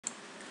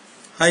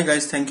Hi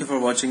guys, thank you for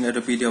watching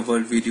Wikipedia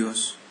World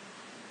videos.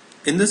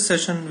 In this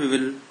session we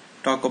will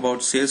talk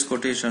about sales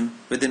quotation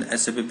within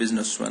SAP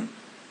Business One.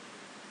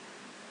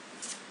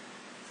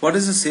 What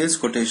is a sales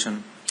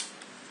quotation?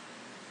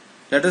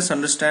 Let us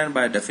understand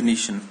by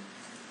definition.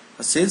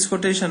 A sales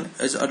quotation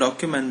is a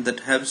document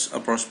that helps a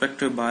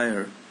prospective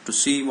buyer to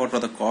see what are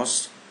the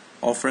costs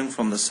offering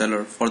from the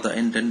seller for the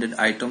intended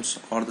items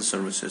or the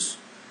services.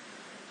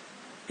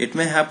 It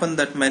may happen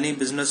that many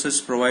businesses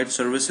provide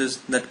services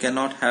that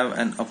cannot have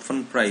an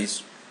upfront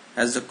price,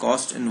 as the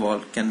cost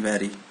involved can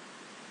vary.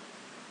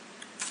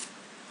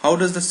 How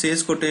does the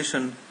sales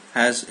quotation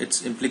has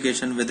its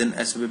implication within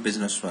SAP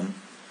Business One?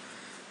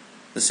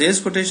 The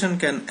sales quotation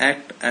can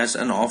act as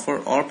an offer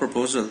or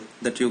proposal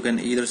that you can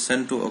either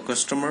send to a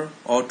customer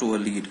or to a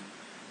lead.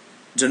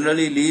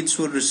 Generally, leads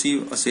will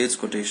receive a sales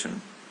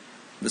quotation.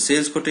 The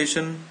sales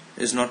quotation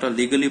is not a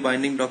legally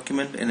binding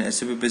document in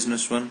SAP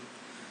Business One,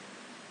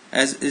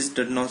 as it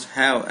does not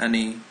have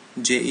any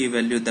JE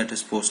value that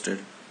is posted.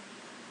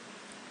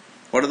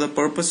 What are the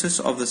purposes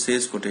of the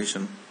sales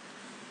quotation?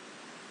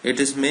 It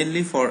is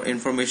mainly for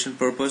information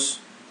purpose,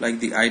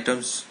 like the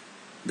items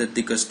that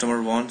the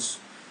customer wants,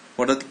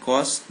 what are the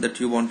costs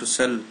that you want to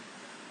sell,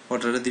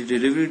 what are the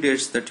delivery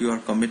dates that you are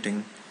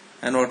committing,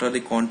 and what are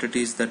the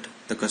quantities that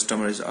the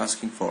customer is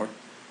asking for.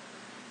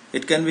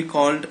 It can be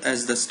called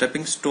as the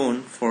stepping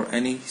stone for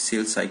any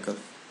sales cycle.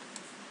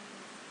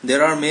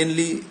 There are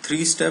mainly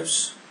 3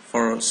 steps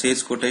for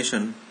sales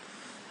quotation,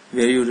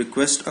 where you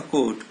request a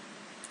quote,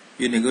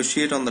 you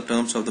negotiate on the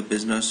terms of the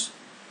business,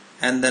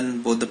 and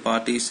then both the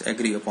parties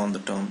agree upon the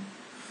term.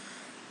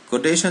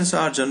 Quotations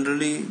are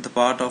generally the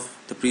part of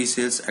the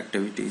pre-sales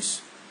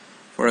activities.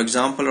 For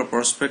example, a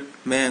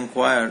prospect may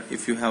inquire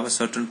if you have a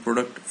certain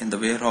product in the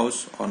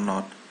warehouse or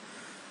not.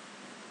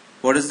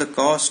 What is the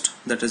cost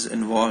that is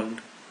involved?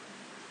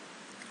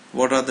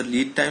 What are the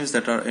lead times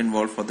that are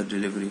involved for the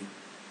delivery?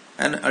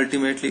 And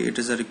ultimately it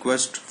is a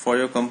request for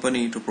your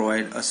company to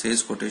provide a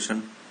sales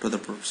quotation to the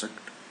prospect.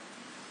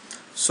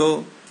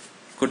 So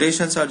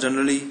quotations are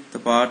generally the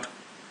part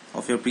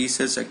of your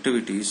pre-sales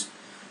activities,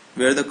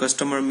 where the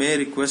customer may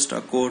request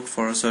a quote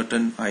for a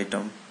certain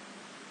item.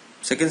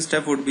 Second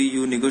step would be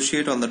you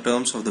negotiate on the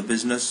terms of the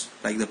business,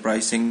 like the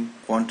pricing,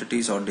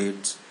 quantities or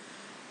dates.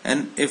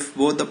 And if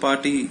both the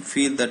party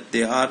feel that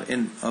they are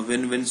in a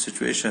win-win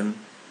situation,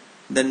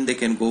 then they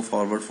can go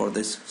forward for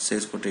this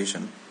sales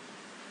quotation.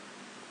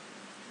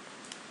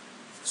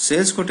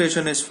 Sales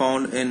quotation is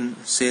found in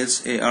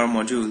Sales AR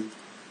module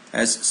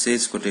as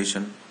sales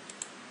quotation.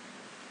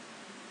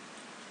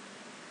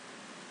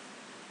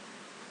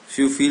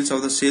 Few fields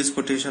of the sales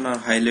quotation are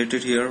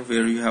highlighted here,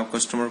 where you have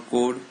customer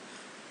code,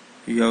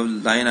 you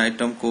have line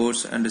item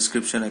codes and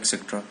description,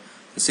 etc.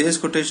 The sales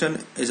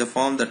quotation is a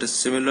form that is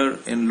similar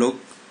in look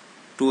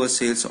to a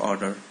sales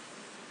order.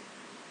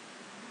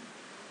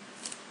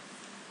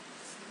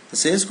 The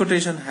sales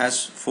quotation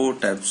has 4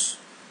 tabs.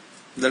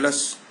 Let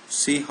us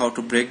see how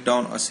to break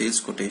down a sales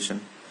quotation.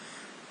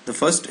 The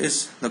first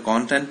is the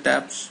content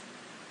tabs,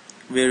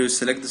 where you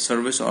select the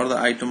service or the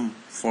item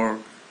for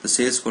the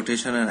sales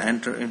quotation and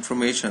enter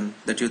information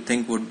that you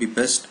think would be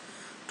best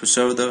to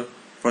serve the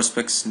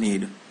prospect's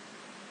need.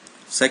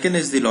 Second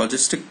is the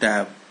logistic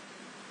tab,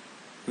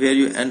 where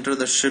you enter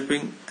the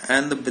shipping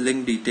and the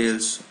billing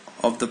details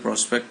of the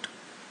prospect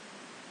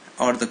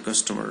or the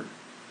customer.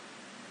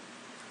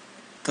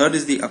 Third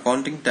is the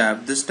accounting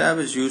tab. This tab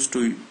is used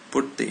to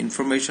put the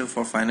information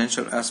for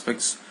financial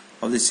aspects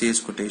of the sales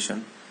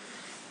quotation.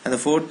 And the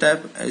fourth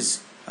tab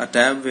is a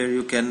tab where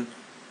you can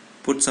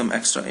put some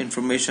extra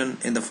information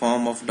in the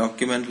form of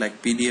document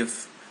like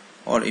PDF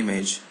or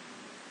image.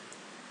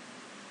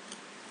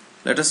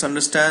 Let us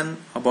understand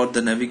about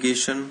the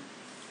navigation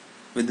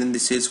within the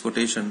sales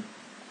quotation.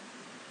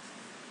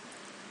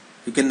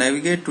 You can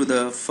navigate to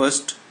the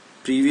first,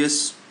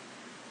 previous,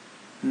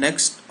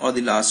 next or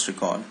the last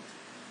record.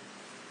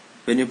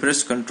 When you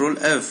press Ctrl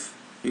F,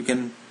 you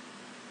can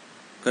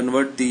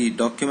convert the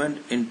document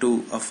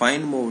into a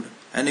find mode,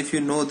 and if you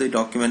know the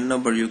document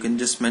number, you can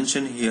just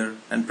mention here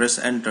and press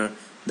enter.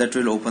 That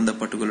will open the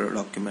particular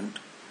document.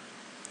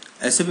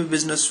 SAP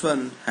Business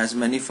One has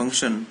many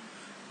functions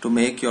to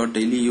make your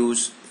daily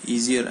use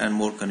easier and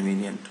more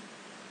convenient.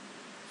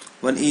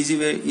 One easy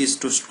way is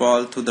to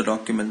scroll through the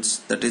documents,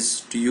 that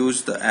is to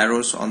use the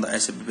arrows on the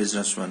SAP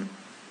Business One.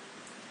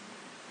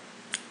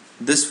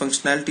 This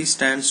functionality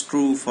stands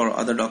true for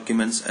other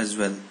documents as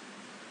well.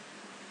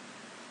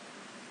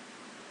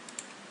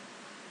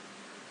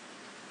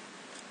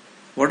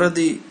 What are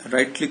the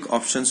right-click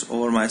options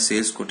over my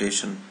sales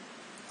quotation?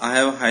 I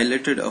have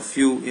highlighted a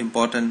few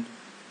important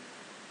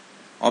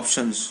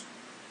options,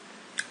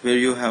 where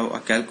you have a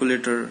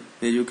calculator,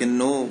 where you can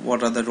know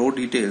what are the row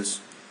details.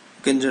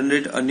 You can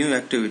generate a new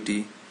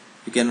activity.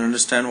 You can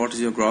understand what is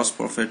your gross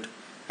profit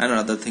and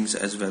other things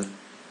as well.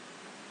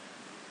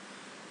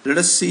 Let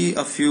us see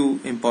a few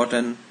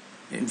important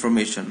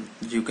information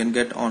that you can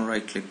get on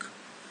right click.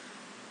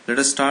 Let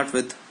us start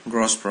with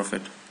gross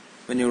profit.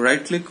 When you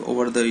right click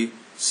over the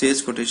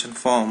sales quotation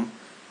form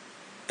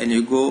and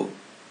you go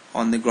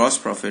on the gross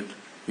profit,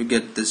 you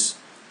get this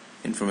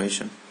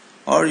information.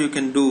 Or you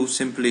can do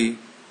simply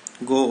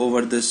go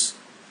over this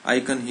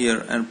icon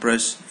here and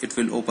press, it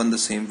will open the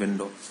same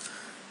window.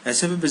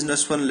 SAP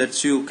Business One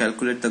lets you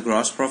calculate the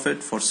gross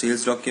profit for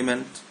sales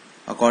documents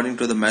according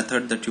to the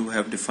method that you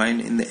have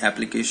defined in the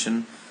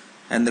application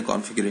and the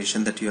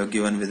configuration that you have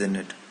given within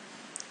it.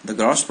 The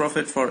gross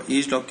profit for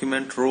each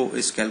document row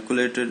is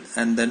calculated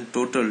and then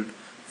totaled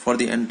for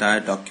the entire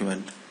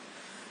document.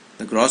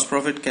 The gross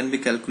profit can be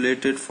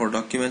calculated for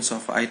documents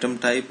of item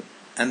type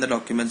and the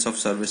documents of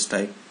service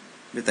type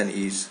with an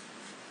ease.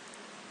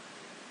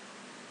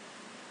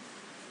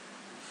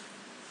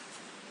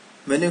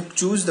 When you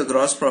choose the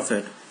gross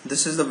profit,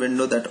 this is the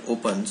window that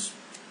opens,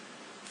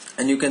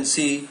 and you can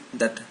see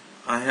that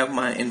I have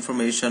my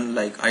information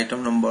like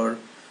item number,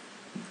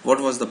 what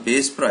was the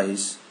base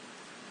price,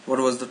 what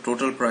was the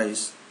total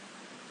price,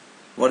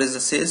 what is the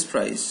sales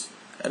price,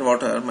 and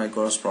what are my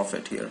gross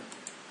profit here.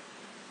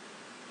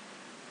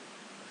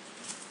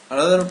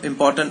 Another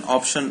important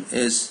option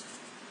is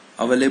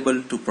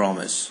available to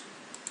promise.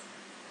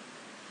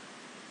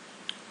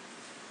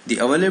 The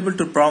available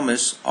to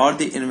promise or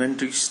the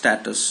inventory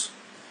status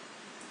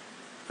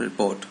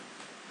report.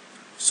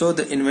 So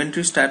the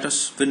inventory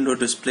status window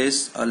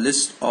displays a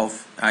list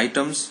of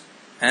items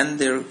and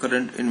their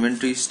current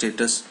inventory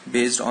status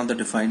based on the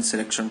defined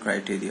selection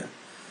criteria.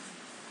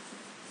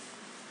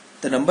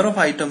 The number of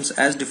items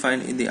as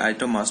defined in the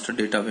item master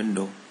data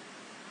window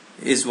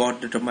is what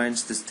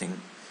determines this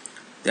thing.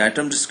 The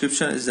item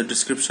description is the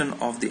description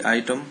of the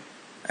item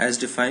as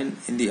defined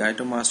in the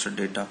item master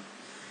data.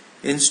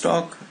 In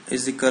stock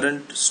is the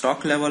current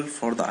stock level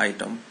for the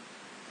item.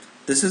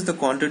 This is the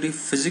quantity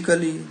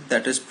physically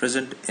that is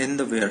present in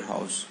the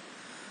warehouse.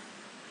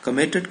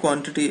 Committed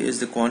quantity is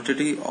the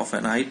quantity of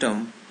an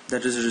item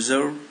that is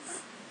reserved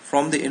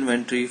from the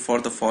inventory for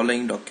the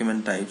following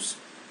document types,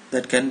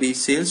 that can be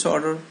sales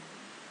order,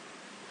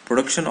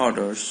 production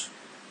orders,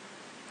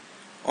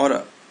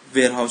 or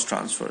warehouse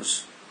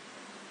transfers.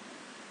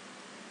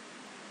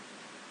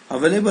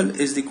 Available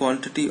is the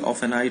quantity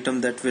of an item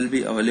that will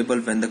be available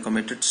when the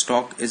committed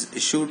stock is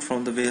issued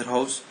from the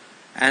warehouse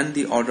and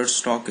the ordered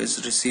stock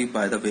is received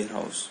by the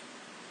warehouse.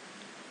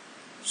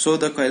 So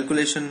the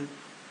calculation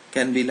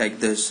can be like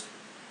this,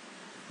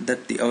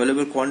 that the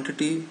available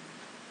quantity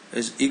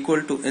is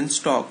equal to in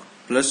stock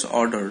plus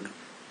ordered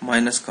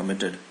minus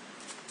committed.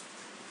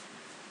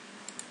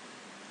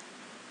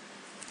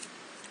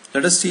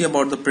 Let us see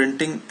about the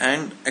printing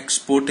and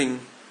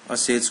exporting a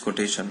sales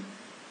quotation.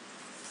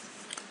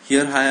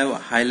 Here I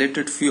have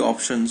highlighted few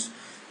options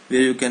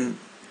where you can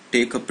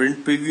take a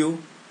print preview,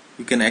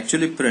 you can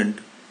actually print,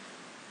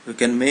 you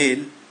can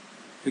mail,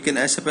 you can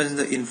SMS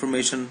the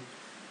information,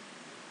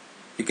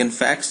 you can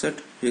fax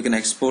it, you can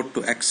export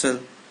to Excel,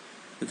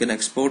 you can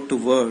export to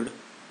Word,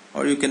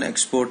 or you can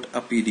export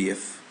a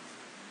PDF.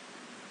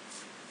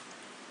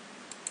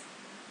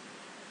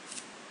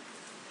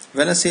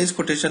 When a sales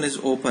quotation is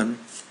open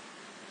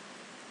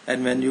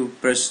and when you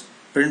press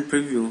print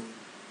preview,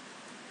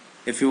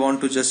 if you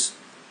want to just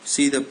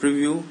see the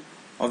preview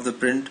of the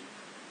print,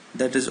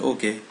 that is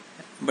okay.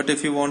 But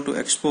if you want to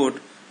export,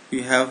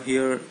 you have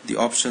here the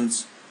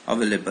options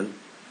available.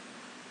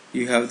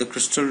 You have the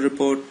crystal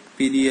report,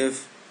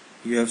 PDF,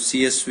 you have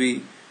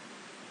CSV,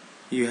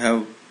 you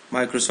have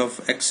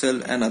Microsoft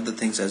Excel and other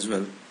things as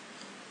well.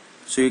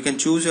 So you can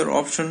choose your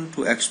option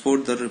to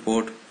export the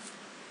report,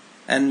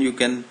 and you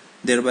can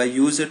thereby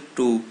use it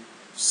to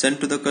send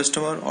to the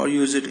customer or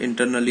use it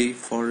internally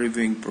for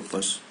reviewing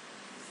purpose.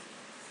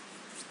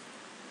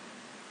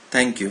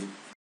 Thank you.